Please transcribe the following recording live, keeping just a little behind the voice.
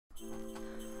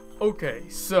Okay,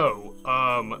 so,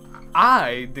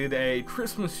 I did a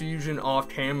Christmas fusion off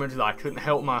camera that I couldn't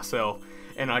help myself,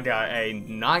 and I got a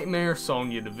Nightmare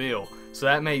Sonya Deville. So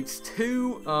that makes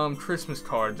 2, Christmas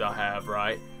cards I have,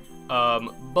 right?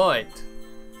 But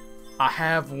I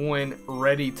have one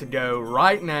ready to go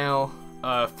right now.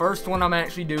 First one I'm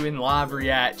actually doing live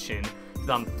reaction.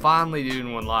 I'm finally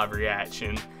doing one live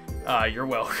reaction. You're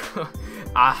welcome.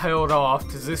 I held off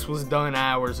because this was done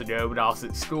hours ago, but I was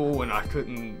at school and I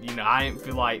couldn't, I didn't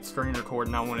feel like screen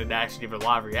recording. I wanted to actually give a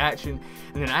live reaction.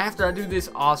 And then after I do this,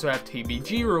 I also have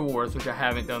TBG rewards, which I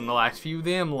haven't done the last few of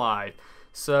them live.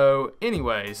 So,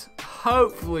 anyways,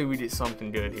 hopefully we get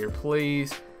something good here,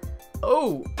 please.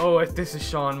 Oh, if this is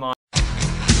Shawn Michaels.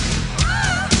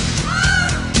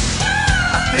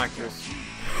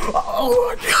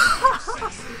 Oh my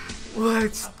god!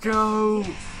 Let's go!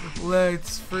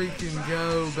 Let's freaking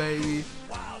go, baby.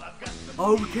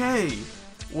 Okay.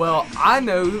 Well, I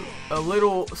know a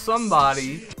little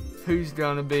somebody who's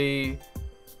gonna be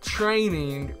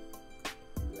training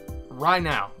right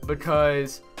now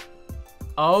because,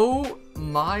 oh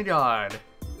my god,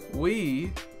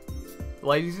 we,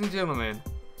 ladies and gentlemen,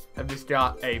 have just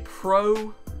got a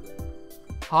pro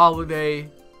holiday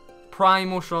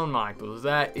primal Shawn Michaels.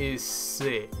 That is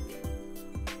sick.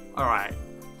 Alright.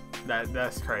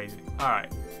 That's crazy.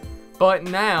 Alright. But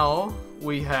now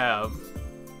we have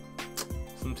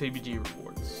some TBG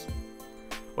rewards.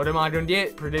 What am I gonna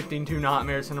get? Predicting 2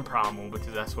 nightmares and a primal,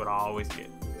 because that's what I always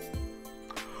get.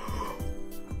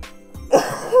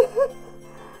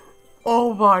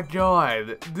 Oh my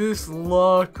god. This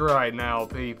luck right now,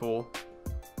 people.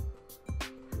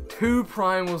 2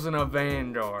 primals and a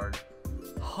Vanguard.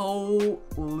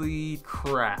 Holy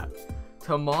crap.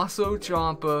 Tommaso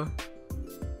Ciampa,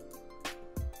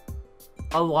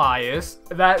 Elias,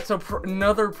 that's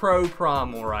another pro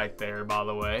primal right there, by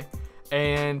the way,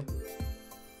 and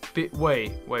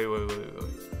wait,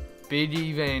 Big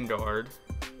E Vanguard.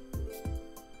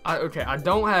 Okay, I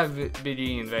don't have Big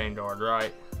E and Vanguard,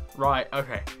 right,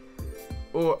 okay.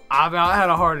 Well, I about had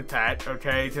a heart attack,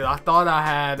 okay, because I thought I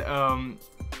had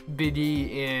Big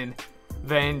E in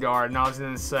Vanguard, and I was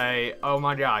gonna say, oh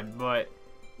my god, but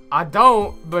I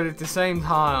don't. But at the same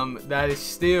time, that is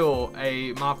still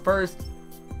my first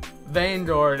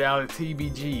Vanguard out of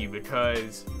TBG,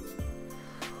 because,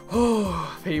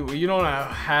 oh, people, you don't know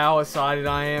how excited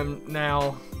I am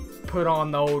now. Put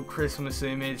on the old Christmas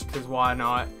image, because why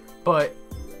not? But,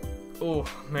 oh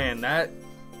man, that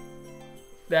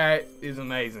is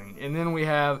amazing. And then we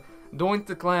have Doink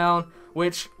the Clown,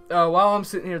 which, while I'm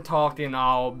sitting here talking,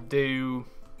 while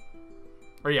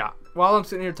I'm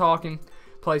sitting here talking,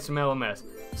 play some LMS.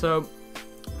 So,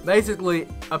 basically,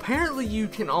 apparently you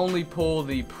can only pull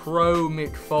the Pro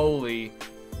Mick Foley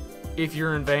if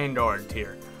you're in Vanguard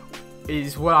tier,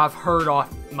 is what I've heard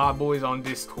off my boys on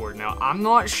Discord. Now, I'm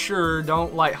not sure,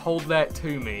 don't hold that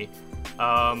to me,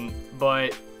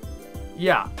 but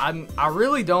yeah, I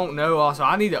really don't know. Also,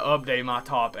 I need to update my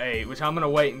top 8, which I'm going to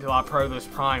wait until I pro those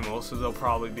primals, so they'll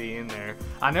probably be in there.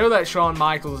 I know that Shawn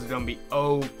Michaels is going to be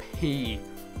OP.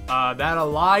 That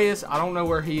Elias, I don't know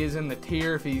where he is in the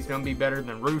tier, if he's going to be better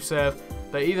than Rusev,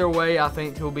 but either way, I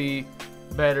think he'll be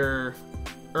better,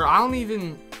 or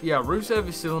Rusev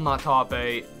is still in my top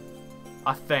 8,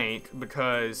 I think,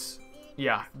 because,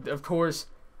 yeah, of course,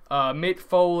 Mick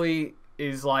Foley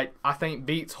is I think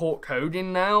beats Hulk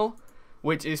Hogan now,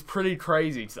 which is pretty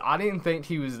crazy, because I didn't think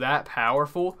he was that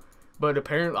powerful, but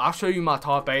apparently, I'll show you my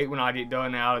top 8 when I get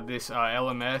done out of this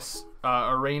LMS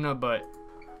arena, but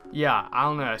yeah, I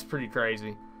don't know, it's pretty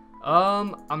crazy.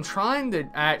 I'm trying to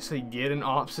actually get an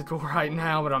obstacle right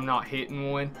now, but I'm not hitting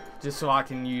one, just so I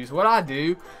can use what I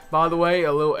do. By the way,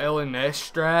 a little LMS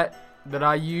strat that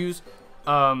I use,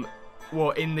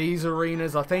 well, in these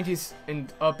arenas, I think it's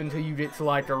up until you get to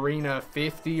arena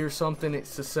 50 or something,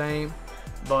 it's the same.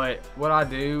 But what I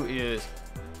do is,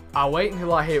 I wait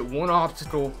until I hit one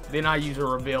obstacle, then I use a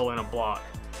reveal and a block.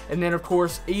 And then, of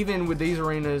course, even with these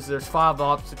arenas, there's 5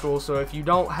 obstacles. So if you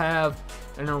don't have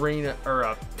an arena,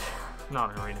 or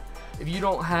not an arena, if you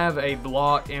don't have a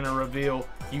block and a reveal,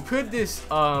 you could just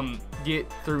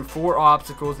get through 4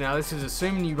 obstacles. Now, this is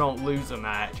assuming you don't lose a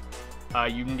match.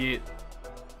 You can get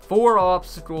 4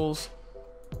 obstacles.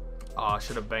 Oh, I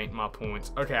should have banked my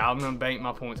points. Okay, I'm gonna bank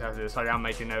my points after this. I gotta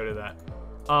make a note of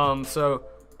that. So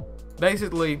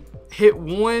basically, hit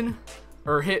 1.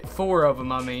 Or hit 4 of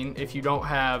them, I mean, if you only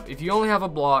have a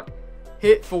block,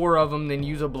 hit 4 of them, then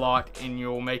use a block, and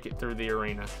you'll make it through the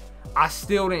arena. I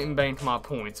still didn't bank my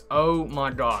points. Oh my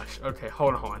gosh. Okay,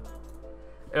 hold on.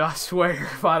 I swear,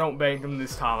 if I don't bank them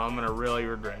this time, I'm going to really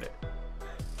regret it.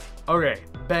 Okay,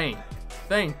 bank.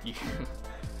 Thank you.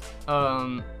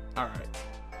 Alright.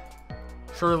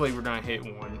 Surely we're gonna hit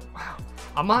one. Wow.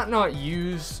 I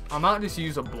might just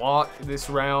use a block this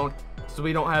round, so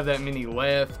we don't have that many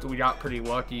left. We got pretty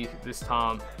lucky this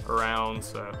time around,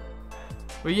 so.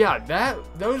 But yeah,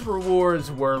 those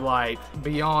rewards were like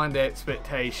beyond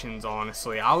expectations,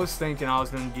 honestly. I was thinking I was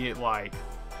gonna get like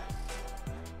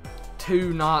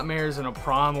 2 nightmares and a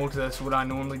primal, because that's what I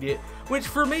normally get, which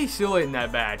for me still isn't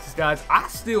that bad. Because guys, I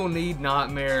still need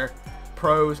nightmare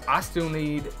pros. I still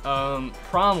need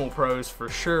primal pros for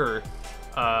sure,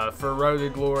 for Road to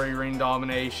Glory, Ring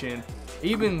Domination,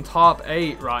 even top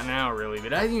 8 right now really.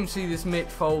 But as you can see, this Mick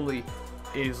Foley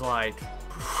is like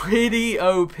pretty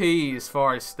OP as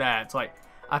far as stats. Like,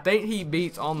 I think he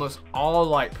beats almost all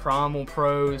like primal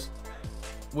pros,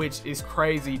 which is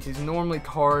crazy because normally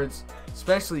cards,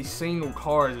 especially single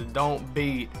cards, don't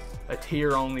beat a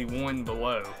tier only 1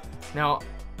 below. Now,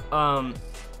 I'm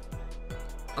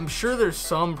sure there's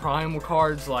some primal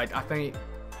cards, like I think,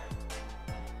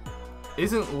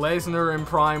 isn't Lesnar in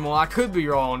primal? I could be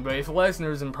wrong, but if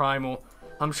Lesnar's in primal,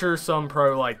 I'm sure some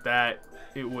pro like that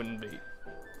it wouldn't beat.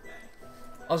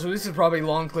 Also, this is probably a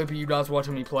long clip of you guys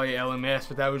watching me play LMS,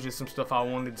 but that was just some stuff I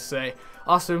wanted to say.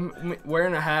 Also,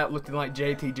 wearing a hat looking like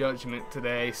JT Judgment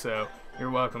today, so you're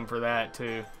welcome for that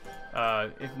too.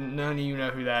 If none of you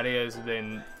know who that is,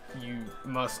 then you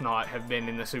must not have been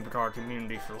in the supercar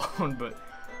community for long, but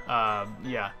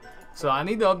yeah. So I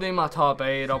need to update my top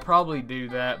 8. I'll probably do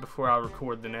that before I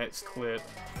record the next clip.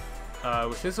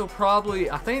 Which this will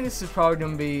probably, I think this is probably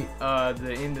going to be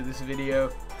the end of this video.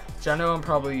 Which I know I'm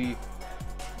probably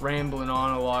rambling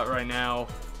on a lot right now.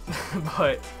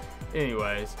 But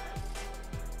anyways.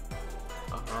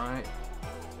 Alright.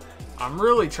 I'm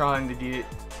really trying to get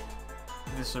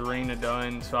this arena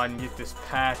done so I can get this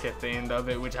pack at the end of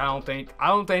it, which I don't think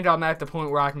I'm at the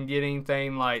point where I can get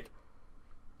anything like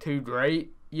too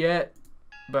great yet,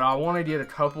 but I want to get a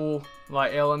couple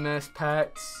like LMS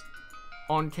packs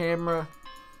on camera,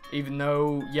 even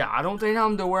though, yeah, I don't think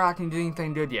I'm to where I can get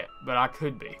anything good yet, but I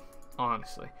could be,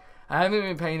 honestly. I haven't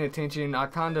been paying attention. I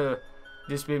kind of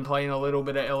just been playing a little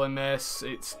bit of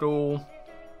LMS at school,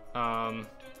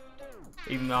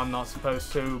 even though I'm not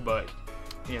supposed to, but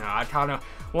you know, I kind of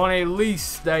want to at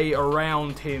least stay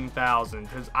around 10,000,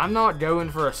 because I'm not going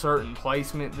for a certain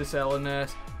placement this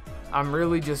LMS. I'm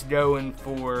really just going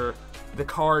for the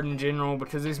card in general,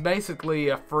 because it's basically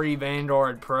a free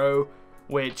Vanguard Pro,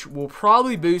 which will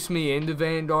probably boost me into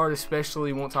Vanguard,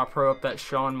 especially once I pro up that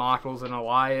Shawn Michaels and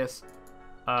Elias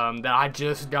that I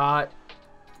just got,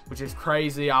 which is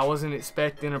crazy. I wasn't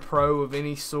expecting a pro of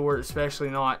any sort, especially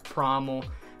not primal.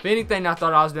 If anything, I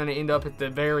thought I was going to end up at the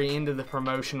very end of the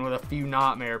promotion with a few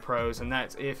Nightmare pros, and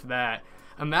that's if that.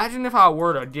 Imagine if I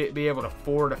were to be able to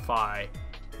fortify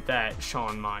that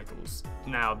Shawn Michaels.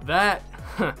 Now that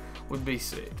would be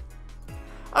sick.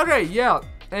 Okay, yeah,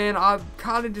 and I've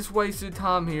kind of just wasted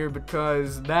time here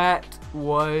because that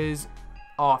was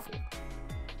awful.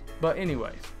 But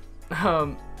anyways,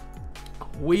 to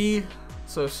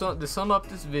sum up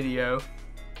this video,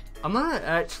 I'm gonna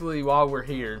actually, while we're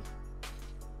here,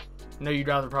 I know you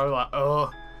guys are probably like,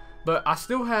 oh, but I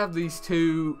still have these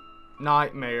 2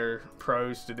 Nightmare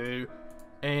pros to do,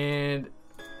 and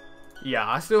yeah,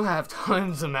 I still have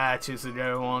tons of matches to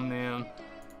go on them.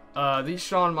 These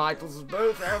Shawn Michaels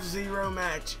both have 0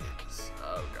 matches.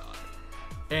 Oh god.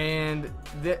 And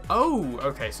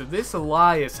okay, so this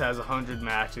Elias has 100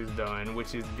 matches done,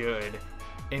 which is good.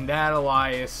 And that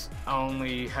Elias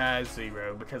only has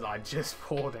 0 because I just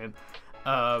pulled him.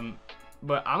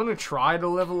 But I'm gonna try to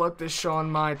level up this Shawn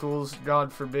Michaels.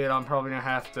 God forbid, I'm probably gonna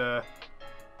have to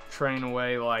train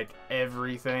away like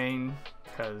everything,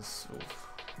 because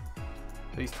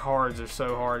these cards are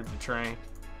so hard to train.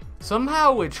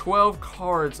 Somehow with 12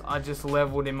 cards, I just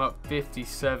leveled him up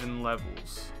 57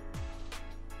 levels.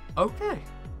 Okay.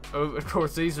 Of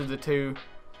course, these are the 2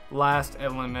 last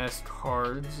LMS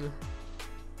cards.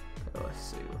 Okay, let's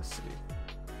see.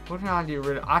 What can I get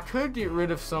rid of? I could get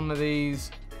rid of some of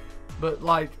these, but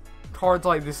like cards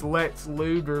like this Lex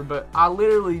Luger, but I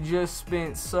literally just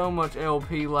spent so much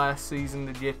LP last season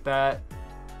to get that.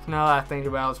 Now that I think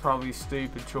about it, it's probably a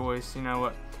stupid choice. You know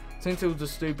what? Since it was a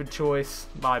stupid choice,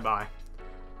 bye-bye.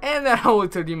 And that only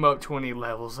took him up 20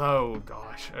 levels. Oh,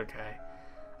 gosh. Okay.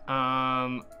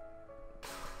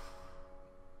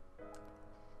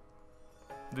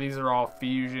 These are all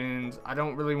fusions. I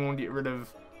don't really want to get rid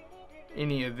of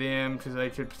any of them because they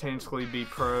could potentially be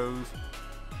pros.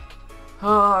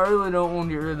 I really don't want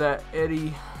to get rid of that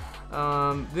Eddie.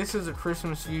 This is a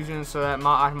Christmas fusion, so that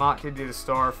I might could get a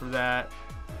star for that.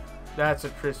 That's a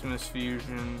Christmas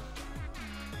fusion.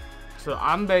 So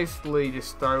I'm basically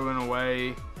just throwing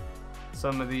away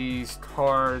some of these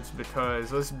cards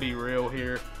because, let's be real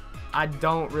here, I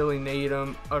don't really need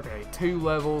them. Okay, 2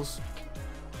 levels.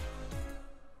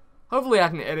 Hopefully I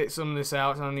can edit some of this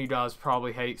out. I know you guys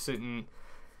probably hate sitting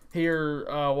here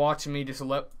watching me just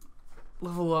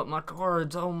level up my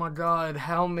cards. Oh my god,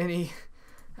 how many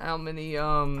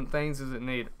things does it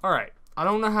need? Alright, I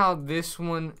don't know how this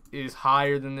one is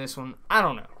higher than this one. I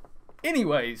don't know.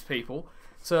 Anyways, people,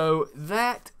 so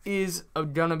that is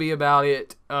gonna be about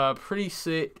it. Pretty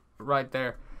sick right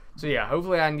there. So yeah,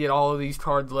 hopefully I can get all of these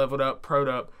cards leveled up, pro'd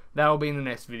up. That'll be in the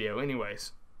next video.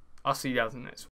 Anyways, I'll see you guys in the next one.